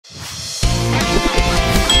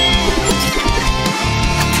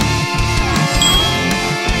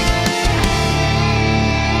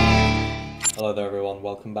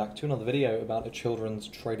welcome back to another video about a children's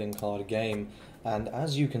trading card game. And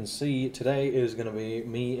as you can see, today is going to be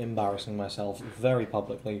me embarrassing myself very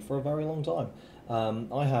publicly for a very long time.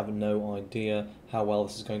 I have no idea how well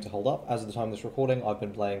this is going to hold up. As of the time of this recording, I've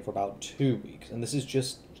been playing for about 2 weeks, and this is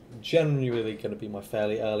just generally going to be my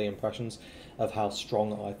fairly early impressions of how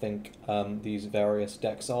strong I think these various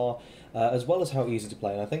decks are, as well as how easy to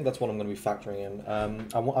play, and I think that's what I'm going to be factoring in.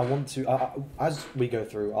 I want to, as we go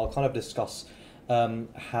through, I'll kind of discuss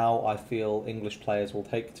how I feel English players will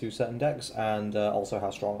take to certain decks, and also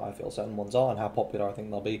how strong I feel certain ones are, and how popular I think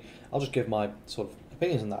they'll be. I'll just give my sort of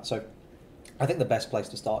opinions on that. So I think the best place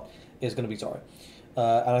to start is going to be Zoro,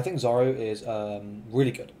 and I think Zoro is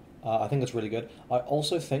really good. I think it's really good. I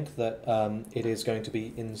also think that it is going to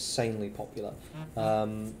be insanely popular,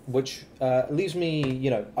 which leaves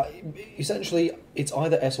me, essentially, it's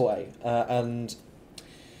either S or A, and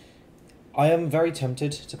I am very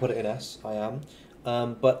tempted to put it in S, I am,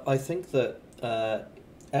 but I think that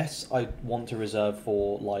S I want to reserve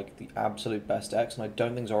for, like, the absolute best decks, and I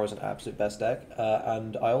don't think Zoro is an absolute best deck,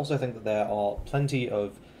 and I also think that there are plenty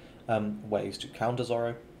of ways to counter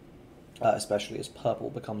Zoro, especially as purple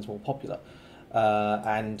becomes more popular.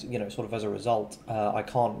 And, sort of as a result, I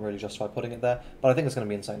can't really justify putting it there, but I think it's going to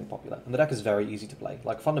be insanely popular. And the deck is very easy to play.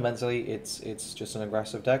 Like, fundamentally, it's just an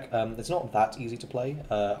aggressive deck. It's not that easy to play.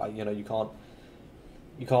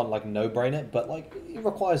 You can't like no-brain it, but like it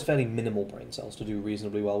requires fairly minimal brain cells to do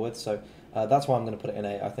reasonably well with. So that's why I'm going to put it in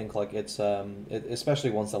A. I think like it's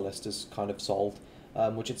especially once the list is kind of solved,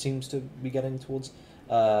 which it seems to be getting towards.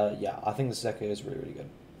 Yeah, I think this deck is really, really good.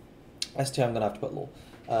 ST, I'm going to have to put Law.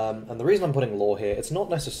 And the reason I'm putting Law here, it's not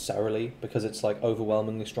necessarily because it's like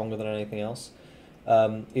overwhelmingly stronger than anything else.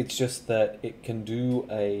 It's just that it can do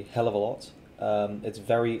a hell of a lot. It's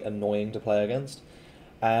very annoying to play against,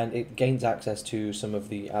 and it gains access to some of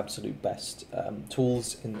the absolute best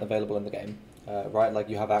tools available in the game. Right, like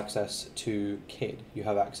you have access to Kid, you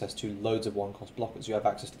have access to loads of one-cost blockers, you have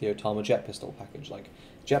access to the Otama Jet Pistol package. Like,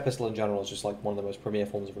 Jet Pistol in general is just like one of the most premier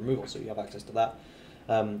forms of removal, so you have access to that.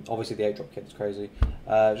 Obviously the 8-drop kit is crazy.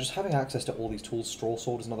 Just having access to all these tools, Straw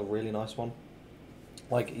Sword is another really nice one.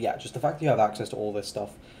 Like, yeah, just the fact that you have access to all this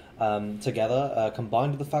stuff together,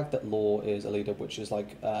 combined with the fact that Law is a leader, which is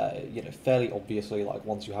like, fairly obviously, like,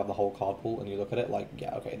 once you have the whole card pool and you look at it, like,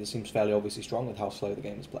 yeah, okay, this seems fairly obviously strong with how slow the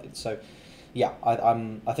game is played. So, yeah,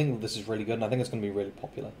 I think that this is really good, and I think it's going to be really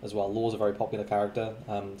popular as well. Law's a very popular character,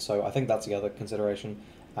 so I think that's the other consideration.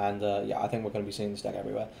 And yeah, I think we're going to be seeing this deck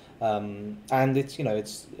everywhere. And it's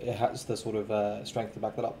it has the sort of strength to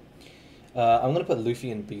back that up. I'm going to put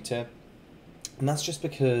Luffy in B tier, and that's just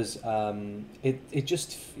because it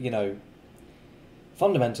just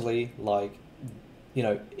fundamentally, like,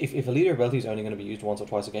 if a leader ability is only going to be used once or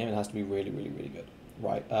twice a game, it has to be really, really, really good,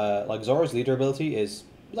 right? Like Zoro's leader ability is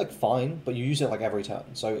like fine, but you use it like every turn,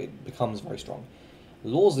 so it becomes very strong.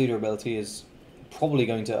 Law's leader ability is probably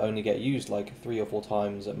going to only get used like 3 or 4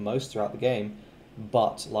 times at most throughout the game,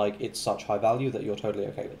 but like it's such high value that you're totally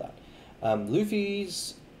okay with that.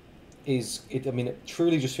 Luffy's it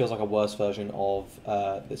truly just feels like a worse version of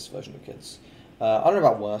this version of Kids. I don't know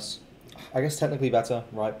about worse, I guess technically better,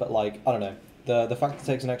 right? But like, I don't know, the fact that it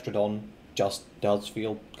takes an extra Don just does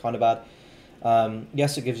feel kind of bad.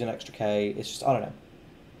 Yes, it gives you an extra K, it's just, I don't know.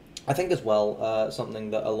 I think as well,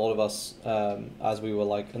 something that a lot of us, as we were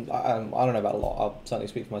like, and I don't know about a lot, I'll certainly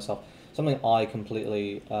speak for myself, something I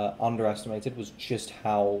completely underestimated was just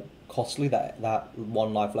how costly that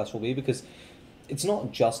 1 life less will be, because it's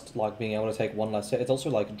not just like being able to take 1 less hit, it's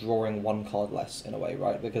also like drawing 1 card less in a way,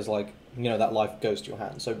 right? Because like, that life goes to your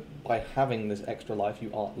hand. So by having this extra life,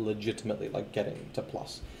 you are legitimately like getting to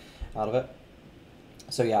plus out of it.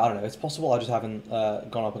 So yeah, I don't know, it's possible I just haven't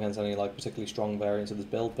gone up against any like particularly strong variants of this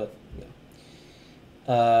build, but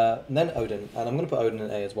yeah. Then Odin, and I'm going to put Odin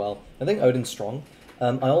in A as well. I think Odin's strong.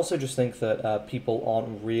 I also just think that people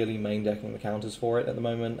aren't really main decking the counters for it at the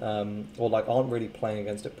moment, or like aren't really playing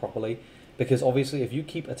against it properly, because obviously if you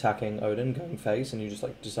keep attacking Odin going face and you just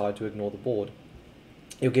like decide to ignore the board,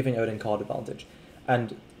 you're giving Odin card advantage,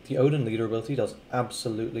 and the Odin leader ability does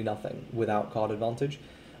absolutely nothing without card advantage.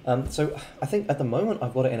 So I think at the moment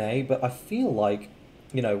I've got it in A, but I feel like,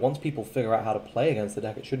 once people figure out how to play against the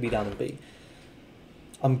deck, it should be down in B.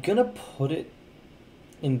 I'm going to put it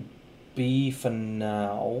in B for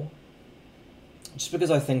now, just because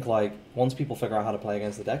I think, like, once people figure out how to play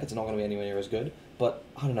against the deck, it's not going to be anywhere near as good. But,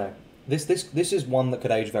 I don't know. This is one that could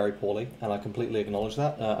age very poorly, and I completely acknowledge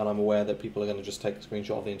that, and I'm aware that people are going to just take a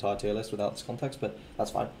screenshot of the entire tier list without this context, but that's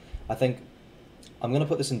fine. I think I'm going to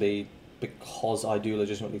put this in B, because I do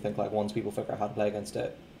legitimately think, like, once people figure out how to play against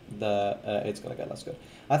it, it's going to get less good.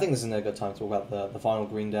 I think this is a good time to talk about the final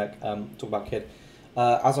green deck, talk about Kid.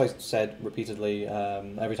 As I said repeatedly,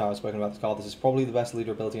 every time I've spoken about this card, this is probably the best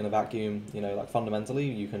leader ability in a vacuum. You know, like fundamentally,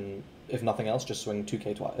 you can, if nothing else, just swing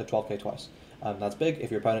 2k twice, 12k twice. That's big.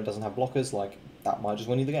 If your opponent doesn't have blockers, like that might just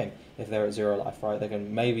win you the game. If they're at 0 life, right, they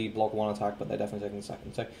can maybe block one attack, but they're definitely taking the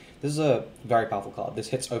second. So this is a very powerful card. This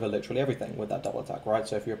hits over literally everything with that double attack, right?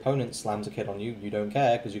 So if your opponent slams a Kid on you, you don't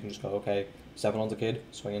care because you can just go, okay, 7 onto Kid,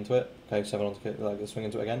 swing into it. Okay, 7 onto Kid, like swing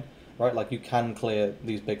into it again, right? Like you can clear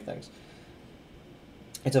these big things.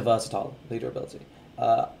 It's a versatile leader ability.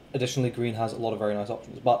 Additionally, green has a lot of very nice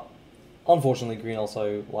options, but unfortunately, green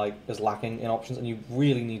also like is lacking in options, and you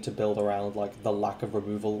really need to build around like the lack of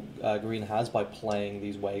removal green has by playing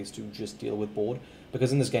these ways to just deal with board,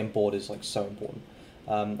 because in this game board is like so important.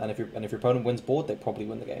 And if your opponent wins board, they probably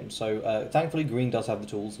win the game. So thankfully, green does have the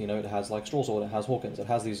tools. You know, it has like Straw Sword, it has Hawkins, it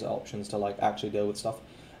has these options to like actually deal with stuff.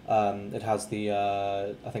 It has the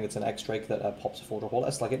I think it's an X Drake that pops a 4-drop wallet.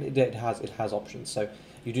 It's like it has options. So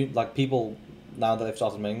you do like people now that they've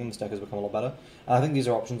started making them, this deck has become a lot better. And I think these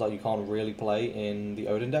are options that you can't really play in the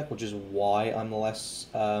Odin deck, which is why I'm less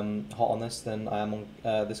hot on this than I am on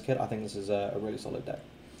this Kid. I think this is a really solid deck.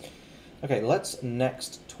 Okay, let's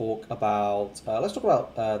next talk about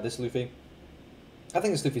this Luffy. I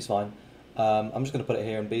think this Luffy's fine. I'm just going to put it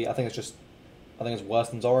here in B. I think it's worse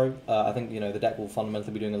than Zoro. I think, you know, the deck will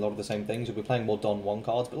fundamentally be doing a lot of the same things. You'll be playing more Don 1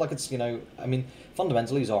 cards, but like it's, you know, I mean,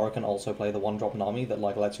 fundamentally Zoro can also play the 1-drop Nami that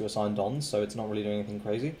like lets you assign Dons, so it's not really doing anything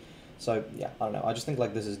crazy. So yeah, I don't know. I just think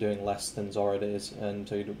like this is doing less than Zoro is, and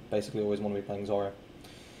so you basically always want to be playing Zoro.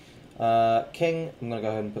 King, I'm gonna go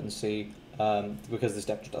ahead and put in C, because this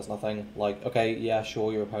deck just does nothing. Like, okay, yeah,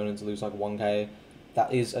 sure, your opponents lose like 1k.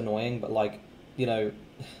 That is annoying, but like, you know,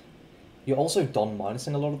 you're also Don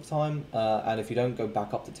minusing a lot of the time, and if you don't go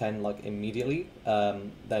back up to 10 like immediately,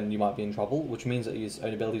 then you might be in trouble, which means that his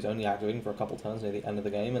own ability is only activating for a couple turns near the end of the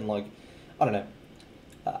game, and like, I don't know,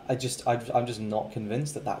 I'm just not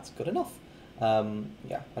convinced that that's good enough.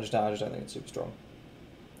 Yeah, I just don't think it's super strong.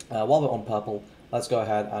 While we're on purple, let's go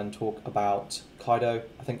ahead and talk about Kaido.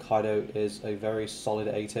 I think Kaido is a very solid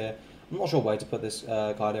A tier. I'm not sure where to put this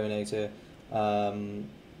Kaido in A tier. I'm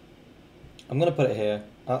gonna put it here.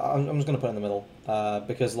 I'm just gonna put it in the middle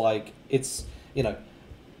because like it's, you know,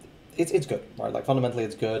 it's good, right? Like fundamentally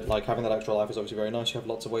it's good. Like having that extra life is obviously very nice. You have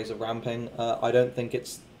lots of ways of ramping. I don't think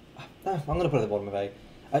it's. I'm gonna put it at the bottom of A.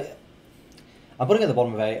 I'm putting it at the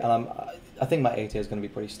bottom of A, and I think my A tier is going to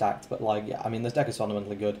be pretty stacked. But like, yeah, I mean, this deck is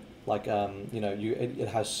fundamentally good. Like, you know, it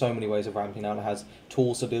has so many ways of ramping now, and it has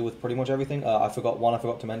tools to deal with pretty much everything. I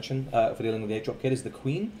forgot to mention for dealing with the 8-drop Kid is the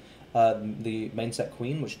Queen, the main set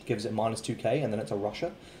Queen, which gives it -2k, and then it's a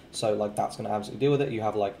Rusher. So like that's going to absolutely deal with it. You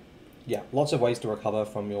have like, yeah, lots of ways to recover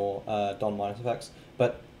from your Don minus effects.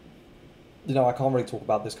 But you know, I can't really talk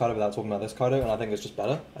about this Kaido without talking about this Kaido, and I think it's just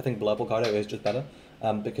better. I think Blurple Kaido is just better.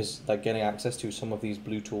 Because like getting access to some of these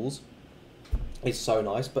blue tools is so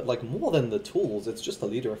nice, but like more than the tools, it's just the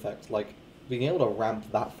leader effect. Like being able to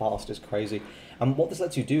ramp that fast is crazy. And what this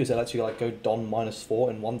lets you do is it lets you like go Don -4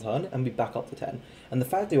 in one turn and be back up to 10. And the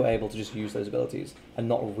fact that you're able to just use those abilities and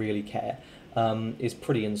not really care is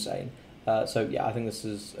pretty insane. So yeah, I think this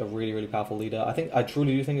is a really, really powerful leader. I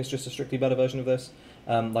truly do think it's just a strictly better version of this.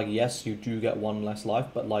 Like yes, you do get 1 less life,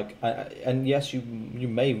 but like, and yes, you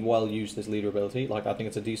may well use this leader ability. Like I think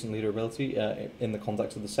it's a decent leader ability in the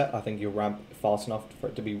context of the set. I think you ramp fast enough for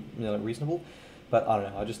it to be, you know, reasonable. But I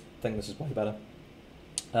don't know. I just think this is way better.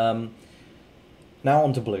 Now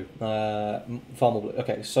on to blue. Far more blue.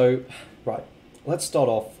 Okay, so right, let's start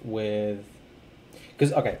off with.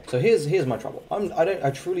 Because okay, so here's my trouble.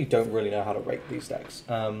 I truly don't really know how to rate these decks.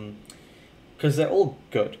 Because they're all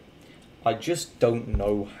good. I just don't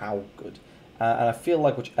know how good. And I feel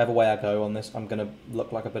like whichever way I go on this, I'm gonna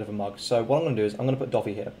look like a bit of a mug. So what I'm gonna do is I'm gonna put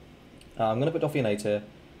Doffy here. I'm gonna put Doffy in A tier.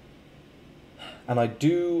 And I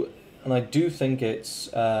do think it's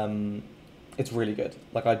really good.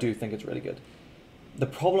 Like I do think it's really good. The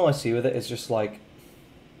problem I see with it is just like,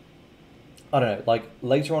 I don't know, like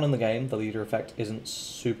later on in the game, the leader effect isn't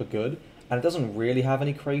super good, and it doesn't really have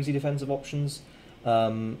any crazy defensive options.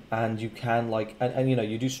 And you can like, and you know,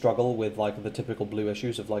 you do struggle with like the typical blue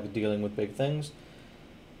issues of like dealing with big things.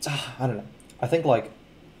 I don't know. I think like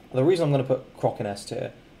the reason I'm going to put Croc in S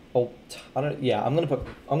tier, or I don't, yeah, I'm going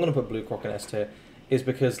to put blue Croc in S tier, is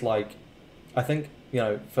because like, I think, you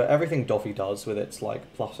know, for everything Doffy does with its like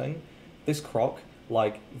plussing, this Croc,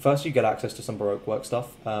 like, first you get access to some Baroque work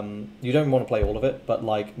stuff. You don't want to play all of it, but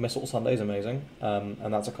like Missile Sunday is amazing,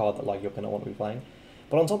 and that's a card that like you're going to want to be playing.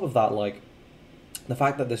 But on top of that, like, The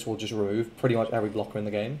fact that this will just remove pretty much every blocker in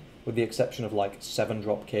the game, with the exception of like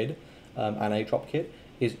 7-drop Kid and 8-drop Kid,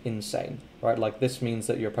 is insane, right? Like this means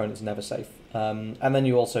that your opponent's never safe. And then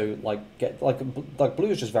you also like get like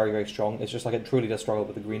blue is just very strong. It's just like it truly does struggle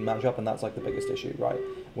with the green matchup, and that's like the biggest issue, right?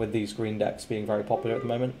 With these green decks being very popular at the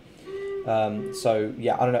moment. So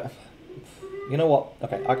yeah, I don't know. You know what?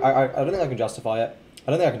 Okay, I don't think I can justify it.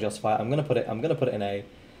 I don't think I can justify it. I'm gonna put it in a.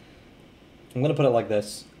 I'm gonna put it like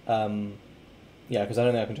this. Yeah, because I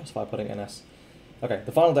don't think I can justify putting it in S. Okay,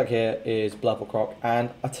 the final deck here is Blurple Croc,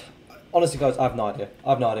 and honestly, guys, I have no idea. I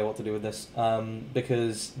have no idea what to do with this,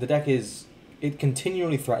 because the deck it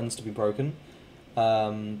continually threatens to be broken,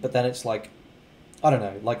 but then it's like, I don't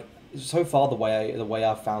know, like so far the way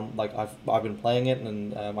I've found, like I've been playing it,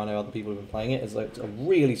 and I know other people have been playing it, is like it's a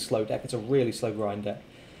really slow deck. It's a really slow grind deck,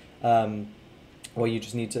 where you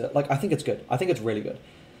just need to, like, I think it's good. I think it's really good.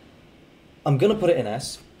 I'm gonna put it in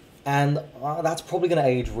S, and that's probably gonna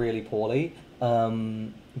age really poorly.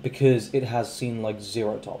 Because it has seen like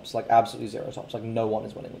 0 tops, like absolutely 0 tops, like no one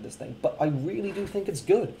is winning with this thing. But I really do think it's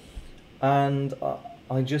good, and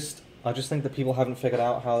I just think that people haven't figured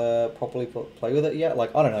out how to properly play with it yet.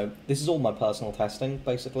 Like, I don't know, this is all my personal testing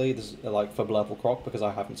basically. This is like for Blurple Croc, because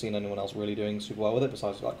I haven't seen anyone else really doing super well with it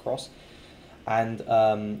besides like Cross. And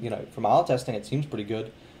you know, from our testing, it seems pretty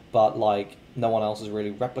good, but like no one else has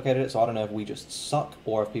really replicated it, so I don't know if we just suck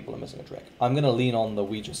or if people are missing a trick. I'm going to lean on the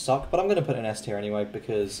we just suck, but I'm going to put an S tier anyway,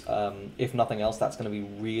 because if nothing else, that's going to be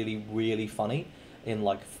really funny in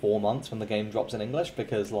like 4 months when the game drops in English,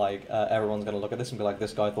 because like everyone's going to look at this and be like,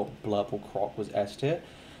 this guy thought Blurple Croc was S tier.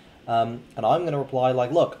 And I'm going to reply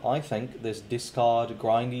like, look, I think this discard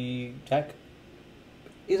grindy tech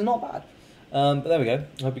is not bad. But there we go.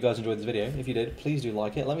 I hope you guys enjoyed this video. If you did, please do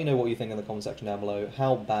like it. Let me know what you think in the comment section down below.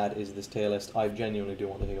 How bad is this tier list? I genuinely do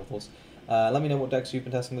want to hear your thoughts. Let me know what decks you've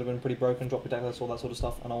been testing that have been pretty broken. Drop your deck list, all that sort of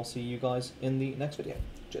stuff. And I'll see you guys in the next video.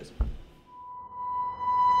 Cheers.